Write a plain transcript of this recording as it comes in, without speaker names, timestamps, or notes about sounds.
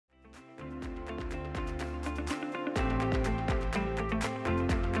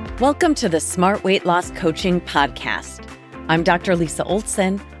Welcome to the Smart Weight Loss Coaching Podcast. I'm Dr. Lisa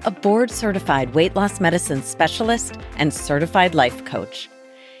Olson, a board-certified weight loss medicine specialist and certified life coach.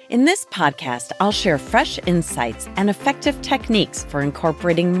 In this podcast, I'll share fresh insights and effective techniques for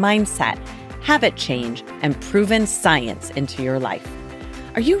incorporating mindset, habit change, and proven science into your life.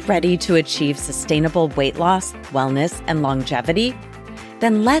 Are you ready to achieve sustainable weight loss, wellness, and longevity?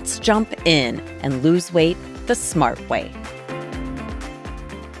 Then let's jump in and lose weight the smart way.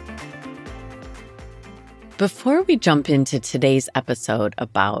 Before we jump into today's episode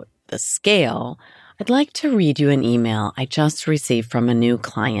about the scale, I'd like to read you an email I just received from a new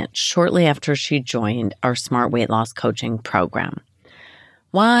client shortly after she joined our Smart Weight Loss Coaching program.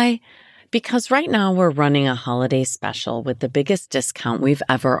 Why? Because right now we're running a holiday special with the biggest discount we've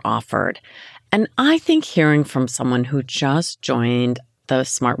ever offered. And I think hearing from someone who just joined the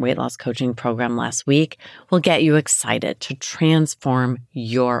Smart Weight Loss Coaching program last week will get you excited to transform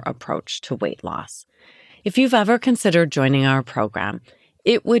your approach to weight loss. If you've ever considered joining our program,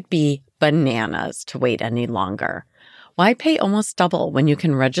 it would be bananas to wait any longer. Why pay almost double when you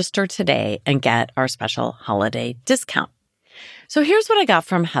can register today and get our special holiday discount? So here's what I got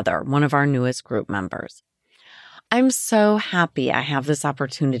from Heather, one of our newest group members. I'm so happy I have this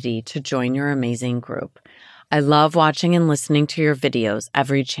opportunity to join your amazing group. I love watching and listening to your videos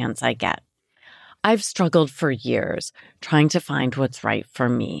every chance I get. I've struggled for years trying to find what's right for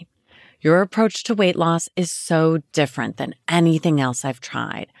me. Your approach to weight loss is so different than anything else I've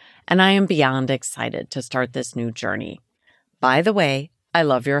tried, and I am beyond excited to start this new journey. By the way, I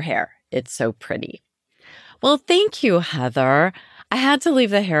love your hair. It's so pretty. Well, thank you, Heather. I had to leave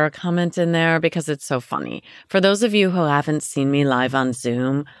the hair comment in there because it's so funny. For those of you who haven't seen me live on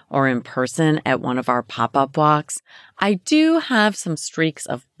Zoom or in person at one of our pop-up walks, I do have some streaks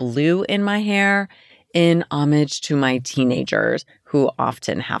of blue in my hair in homage to my teenagers who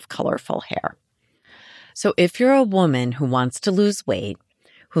often have colorful hair. So if you're a woman who wants to lose weight,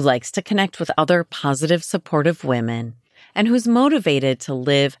 who likes to connect with other positive, supportive women, and who's motivated to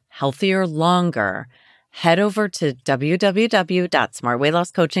live healthier longer, head over to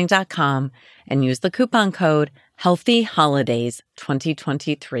www.smartweightlosscoaching.com and use the coupon code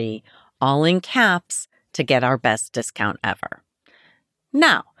HEALTHYHOLIDAYS2023, all in caps, to get our best discount ever.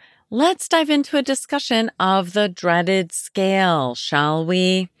 Now, let's dive into a discussion of the dreaded scale, shall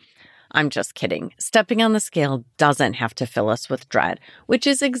we? I'm just kidding. Stepping on the scale doesn't have to fill us with dread, which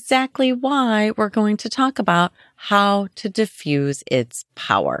is exactly why we're going to talk about how to diffuse its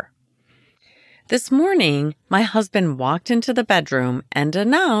power. This morning, my husband walked into the bedroom and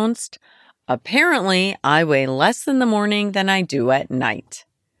announced, "Apparently, I weigh less in the morning than I do at night."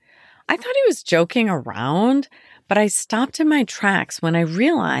 I thought he was joking around, but I stopped in my tracks when I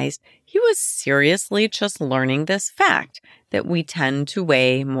realized he was seriously just learning this fact that we tend to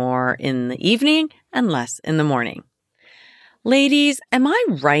weigh more in the evening and less in the morning. Ladies, am I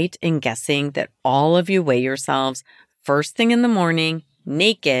right in guessing that all of you weigh yourselves first thing in the morning,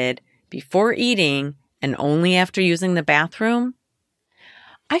 naked, before eating, and only after using the bathroom?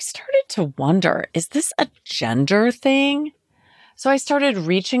 I started to wonder, is this a gender thing? So I started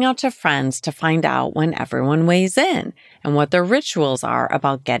reaching out to friends to find out when everyone weighs in and what their rituals are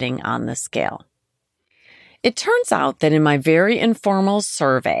about getting on the scale. It turns out that in my very informal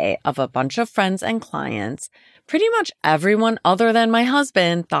survey of a bunch of friends and clients, pretty much everyone other than my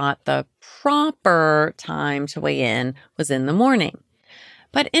husband thought the proper time to weigh in was in the morning.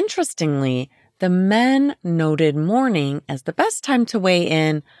 But interestingly, the men noted morning as the best time to weigh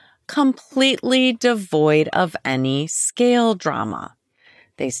in, completely devoid of any scale drama.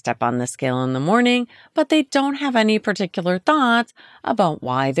 They step on the scale in the morning, but they don't have any particular thoughts about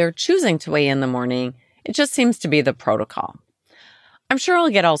why they're choosing to weigh in the morning. It just seems to be the protocol. I'm sure I'll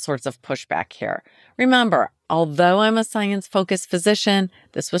get all sorts of pushback here. Remember, although I'm a science-focused physician,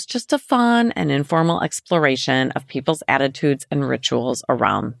 this was just a fun and informal exploration of people's attitudes and rituals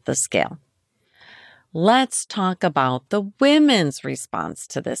around the scale. Let's talk about the women's response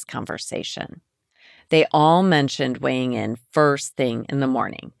to this conversation. They all mentioned weighing in first thing in the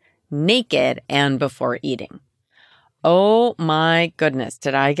morning, naked and before eating. Oh my goodness,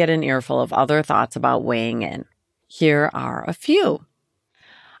 did I get an earful of other thoughts about weighing in. Here are a few.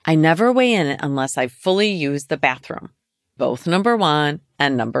 I never weigh in unless I fully use the bathroom, both number 1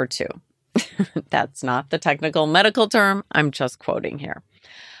 and number 2. That's not the technical medical term. I'm just quoting here.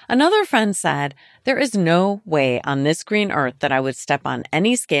 Another friend said, there is no way on this green earth that I would step on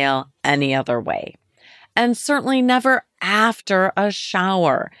any scale any other way. And certainly never after a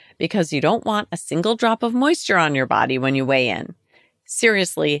shower, because you don't want a single drop of moisture on your body when you weigh in.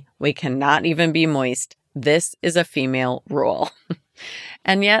 Seriously, we cannot even be moist. This is a female rule.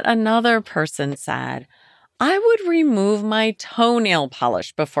 And yet another person said, I would remove my toenail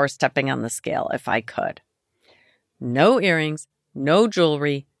polish before stepping on the scale if I could. No earrings, no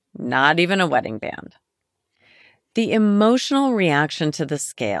jewelry, not even a wedding band. The emotional reaction to the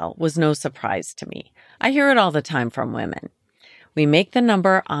scale was no surprise to me. I hear it all the time from women. We make the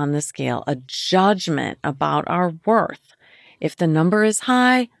number on the scale a judgment about our worth. If the number is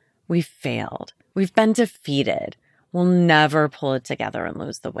high, we've failed. We've been defeated. We'll never pull it together and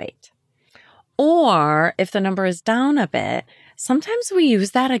lose the weight. Or if the number is down a bit, sometimes we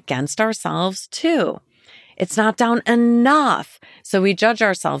use that against ourselves too. It's not down enough, so we judge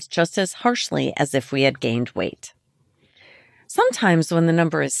ourselves just as harshly as if we had gained weight. Sometimes when the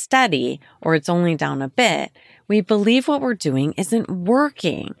number is steady or it's only down a bit, we believe what we're doing isn't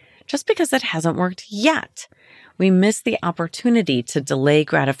working just because it hasn't worked yet. We miss the opportunity to delay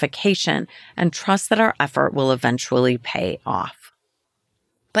gratification and trust that our effort will eventually pay off.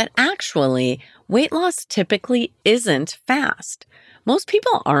 But actually, weight loss typically isn't fast. Most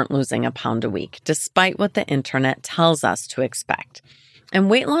people aren't losing a pound a week, despite what the internet tells us to expect. And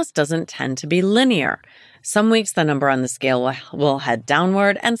weight loss doesn't tend to be linear. Some weeks the number on the scale will head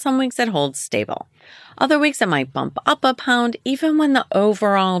downward, and some weeks it holds stable. Other weeks it might bump up a pound, even when the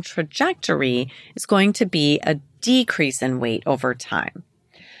overall trajectory is going to be a decrease in weight over time.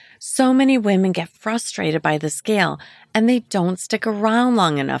 So many women get frustrated by the scale, and they don't stick around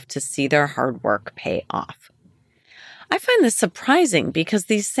long enough to see their hard work pay off. I find this surprising because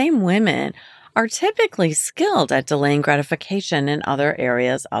these same women are typically skilled at delaying gratification in other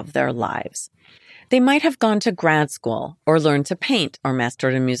areas of their lives. They might have gone to grad school or learned to paint or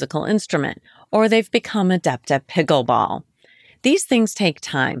mastered a musical instrument, or they've become adept at pickleball. These things take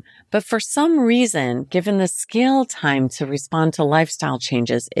time, but for some reason, given the scale time to respond to lifestyle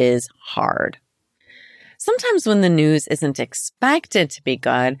changes is hard. Sometimes when the news isn't expected to be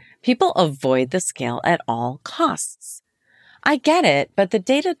good, people avoid the scale at all costs. I get it, but the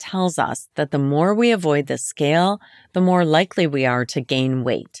data tells us that the more we avoid the scale, the more likely we are to gain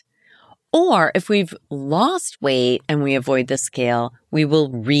weight. Or if we've lost weight and we avoid the scale, we will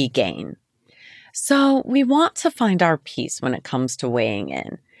regain. So we want to find our peace when it comes to weighing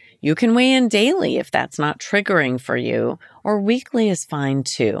in. You can weigh in daily if that's not triggering for you, or weekly is fine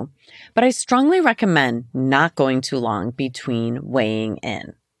too. But I strongly recommend not going too long between weighing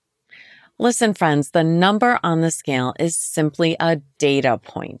in. Listen, friends, the number on the scale is simply a data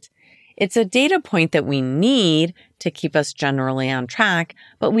point. It's a data point that we need to keep us generally on track,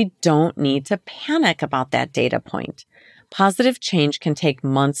 but we don't need to panic about that data point. Positive change can take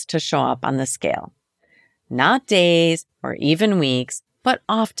months to show up on the scale. Not days or even weeks, but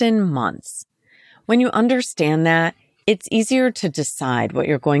often months. When you understand that, it's easier to decide what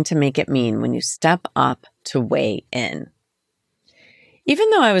you're going to make it mean when you step up to weigh in. Even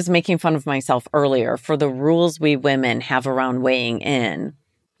though I was making fun of myself earlier for the rules we women have around weighing in,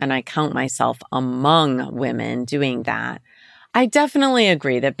 and I count myself among women doing that, I definitely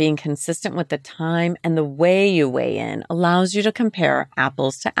agree that being consistent with the time and the way you weigh in allows you to compare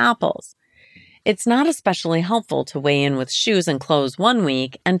apples to apples. It's not especially helpful to weigh in with shoes and clothes one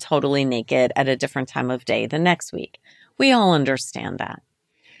week and totally naked at a different time of day the next week. We all understand that.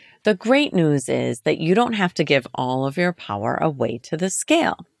 The great news is that you don't have to give all of your power away to the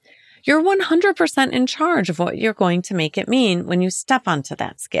scale. You're 100% in charge of what you're going to make it mean when you step onto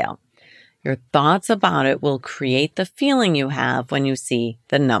that scale. Your thoughts about it will create the feeling you have when you see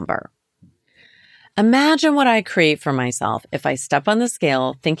the number. Imagine what I create for myself if I step on the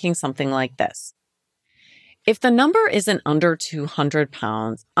scale thinking something like this. If the number isn't under 200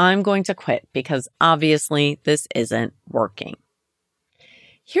 pounds, I'm going to quit because obviously this isn't working.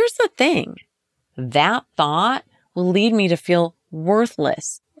 Here's the thing. That thought will lead me to feel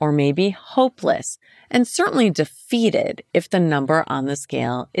worthless or maybe hopeless and certainly defeated if the number on the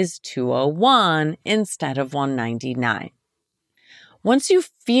scale is 201 instead of 199. Once you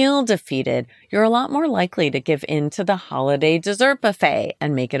feel defeated, you're a lot more likely to give in to the holiday dessert buffet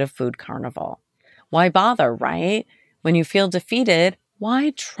and make it a food carnival. Why bother, right? When you feel defeated,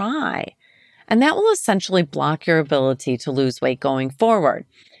 why try? And that will essentially block your ability to lose weight going forward.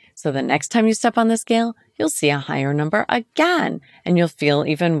 So the next time you step on the scale, you'll see a higher number again, and you'll feel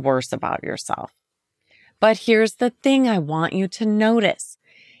even worse about yourself. But here's the thing I want you to notice.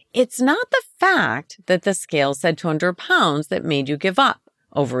 It's not the fact that the scale said 200 pounds that made you give up,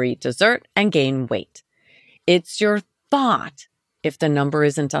 overeat dessert, and gain weight. It's your thought. If the number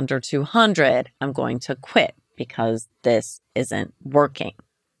isn't under 200, I'm going to quit because this isn't working.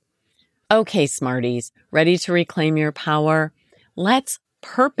 Okay, smarties, ready to reclaim your power? Let's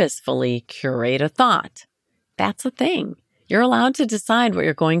purposefully curate a thought. That's a thing. You're allowed to decide what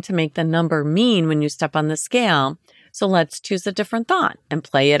you're going to make the number mean when you step on the scale, so let's choose a different thought and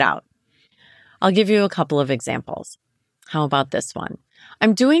play it out. I'll give you a couple of examples. How about this one?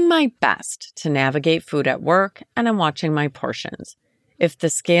 I'm doing my best to navigate food at work, and I'm watching my portions. If the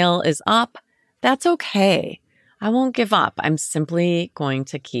scale is up, that's okay. I won't give up. I'm simply going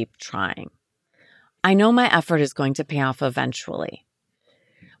to keep trying. I know my effort is going to pay off eventually.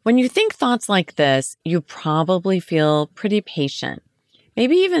 When you think thoughts like this, you probably feel pretty patient,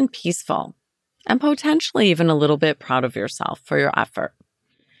 maybe even peaceful, and potentially even a little bit proud of yourself for your effort.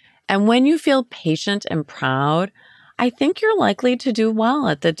 And when you feel patient and proud, I think you're likely to do well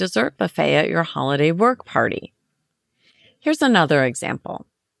at the dessert buffet at your holiday work party. Here's another example.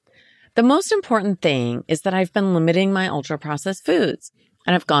 The most important thing is that I've been limiting my ultra-processed foods,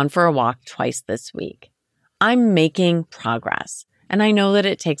 and I've gone for a walk twice this week. I'm making progress, and I know that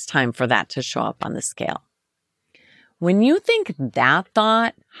it takes time for that to show up on the scale. When you think that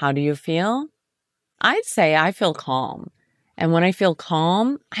thought, how do you feel? I'd say I feel calm. And when I feel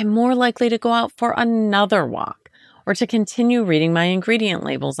calm, I'm more likely to go out for another walk or to continue reading my ingredient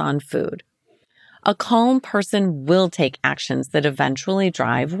labels on food. A calm person will take actions that eventually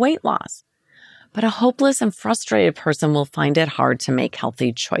drive weight loss. But a hopeless and frustrated person will find it hard to make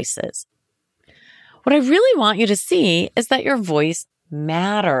healthy choices. What I really want you to see is that your voice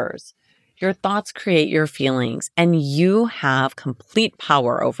matters. Your thoughts create your feelings, and you have complete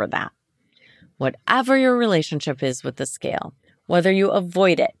power over that. Whatever your relationship is with the scale, whether you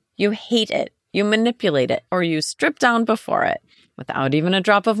avoid it, you hate it, you manipulate it, or you strip down before it without even a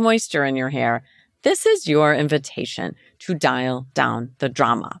drop of moisture in your hair, this is your invitation to dial down the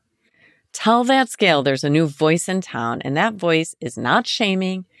drama. Tell that scale there's a new voice in town, and that voice is not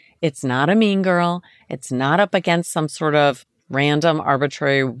shaming, it's not a mean girl, it's not up against some sort of random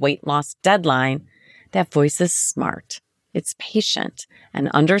arbitrary weight loss deadline. That voice is smart, it's patient, and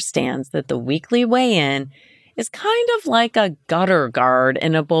understands that the weekly weigh-in is kind of like a gutter guard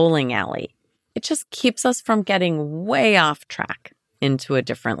in a bowling alley. It just keeps us from getting way off track into a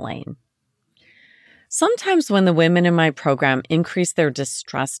different lane. Sometimes when the women in my program increase their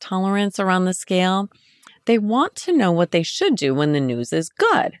distress tolerance around the scale, they want to know what they should do when the news is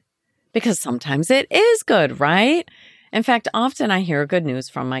good. Because sometimes it is good, right? In fact, often I hear good news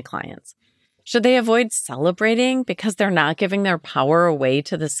from my clients. Should they avoid celebrating because they're not giving their power away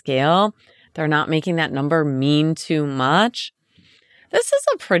to the scale? They're not making that number mean too much? This is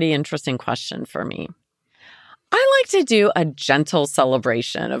a pretty interesting question for me. I like to do a gentle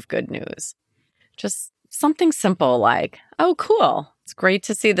celebration of good news. Just something simple like, oh, cool. It's great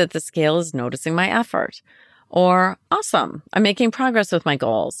to see that the scale is noticing my effort. Or, awesome. I'm making progress with my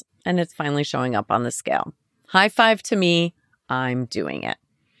goals, and it's finally showing up on the scale. High five to me. I'm doing it.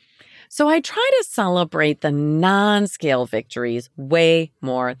 So I try to celebrate the non-scale victories way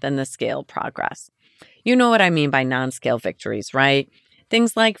more than the scale progress. You know what I mean by non-scale victories, right?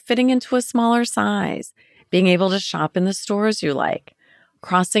 Things like fitting into a smaller size, being able to shop in the stores you like,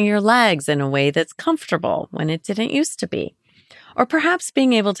 crossing your legs in a way that's comfortable when it didn't used to be, or perhaps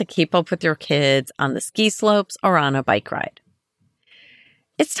being able to keep up with your kids on the ski slopes or on a bike ride.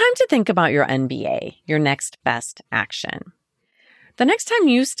 It's time to think about your NBA, your next best action. The next time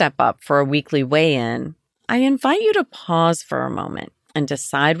you step up for a weekly weigh-in, I invite you to pause for a moment and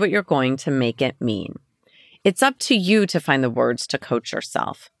decide what you're going to make it mean. It's up to you to find the words to coach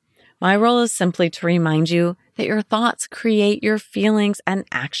yourself. My role is simply to remind you that your thoughts create your feelings and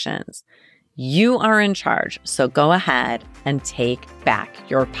actions. You are in charge, so go ahead and take back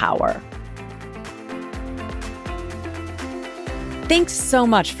your power. Thanks so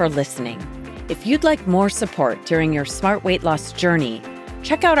much for listening. If you'd like more support during your smart weight loss journey,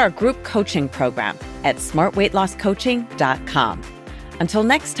 check out our group coaching program at smartweightlosscoaching.com. Until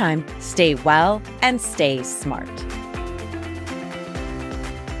next time, stay well and stay smart.